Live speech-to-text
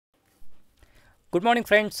Good morning,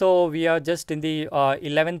 friends. So we are just in the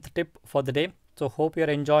 11th tip for the day. So hope you're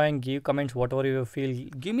enjoying. Give comments whatever you feel.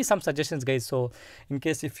 Give me some suggestions, guys. So in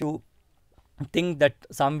case if you think that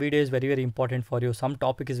some video is very important for you, some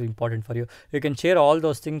topic is important for you, you can share all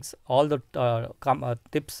those things, all the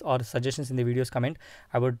tips or suggestions in the videos comment.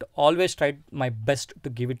 I would always try my best to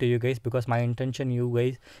give it to you guys, because my intention you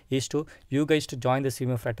guys to join the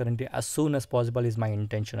CMA fraternity as soon as possible is my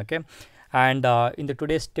intention. Okay, and in the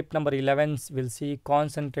today's tip number 11, we'll see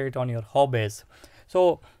concentrate on your hobbies.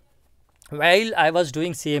 So while I was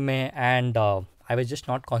doing CMA and I was just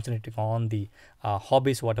not concentrating on the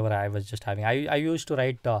hobbies, whatever I was just having. I used to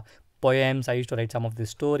write poems. I used to write some of the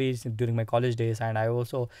stories during my college days, and I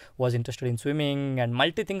also was interested in swimming and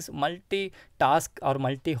multi task or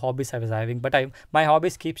multi hobbies I was having. But my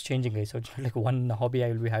hobbies keeps changing, guys. So it's not like one hobby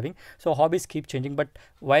I will be having. So hobbies keep changing. But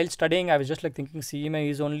while studying, I was just like thinking CMA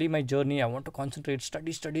is only my journey. I want to concentrate,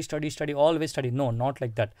 study, always study. No, not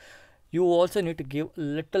like that. You also need to give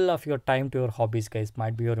little of your time to your hobbies, guys.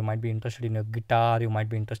 You might be interested in your guitar, you might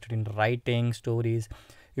be interested in writing stories,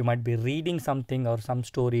 you might be reading something or some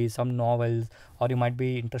stories, some novels, or you might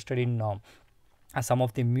be interested in some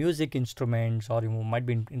of the music instruments, or you might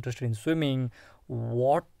be interested in swimming.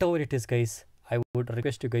 Whatever it is, guys, I would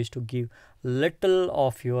request you guys to give little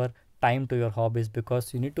of your time to your hobbies,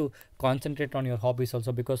 because you need to concentrate on your hobbies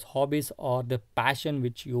also, because hobbies are the passion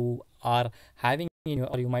which you are having in your,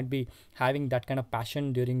 or you might be having that kind of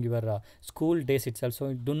passion during your school days itself.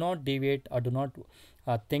 So do not deviate, or do not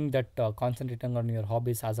think that concentrating on your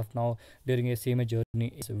hobbies as of now during your CMA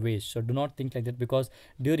journey is a waste. So do not think like that, because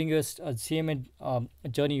during your CMA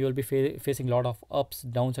journey you will be facing a lot of ups,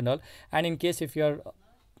 downs and all. And in case if you are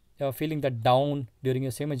feeling that down during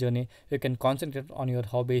your same journey, you can concentrate on your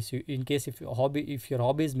hobbies. In case if your hobby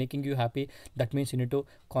is making you happy, that means you need to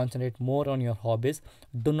concentrate more on your hobbies.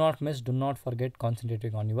 Do not forget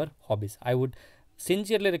concentrating on your hobbies. I would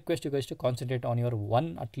sincerely request you guys to concentrate on your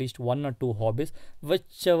at least one or two hobbies,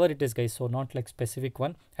 whichever it is, guys. So not like specific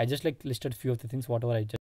one. I just like listed few of the things whatever I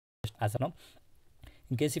just as of now.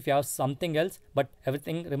 In case if you have something else, but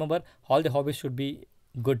everything, remember, all the hobbies should be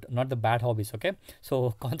good, not the bad hobbies. Okay,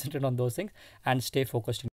 so concentrate on those things and stay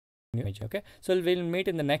focused in your image. Okay, so we'll meet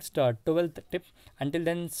in the next 12th tip. Until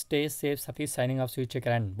then, stay safe. Satish signing off. See you, check,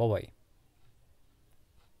 and bye bye.